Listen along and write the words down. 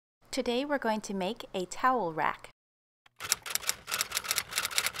Today we're going to make a towel rack.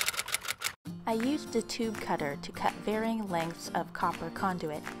 I used a tube cutter to cut varying lengths of copper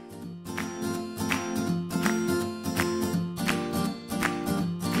conduit.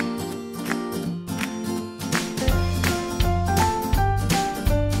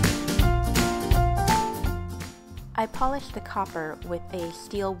 I polished the copper with a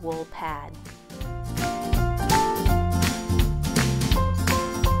steel wool pad.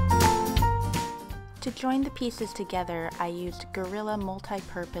 To join the pieces together, I used Gorilla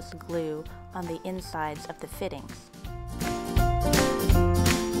multi-purpose glue on the insides of the fittings.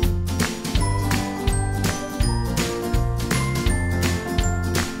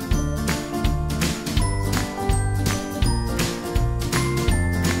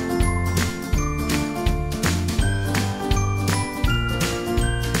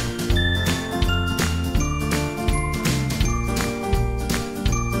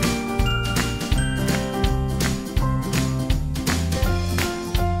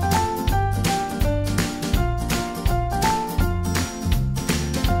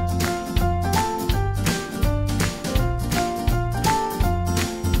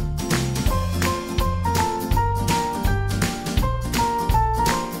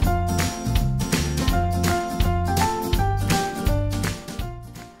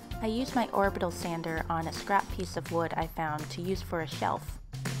 I used my orbital sander on a scrap piece of wood I found to use for a shelf.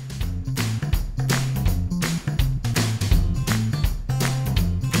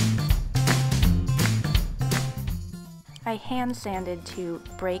 I hand sanded to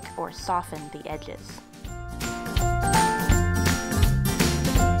break or soften the edges.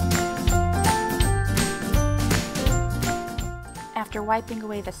 After wiping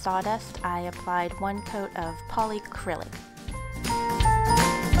away the sawdust, I applied one coat of polyacrylic.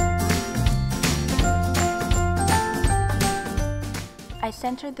 I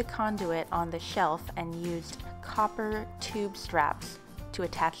centered the conduit on the shelf and used copper tube straps to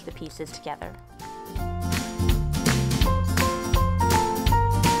attach the pieces together.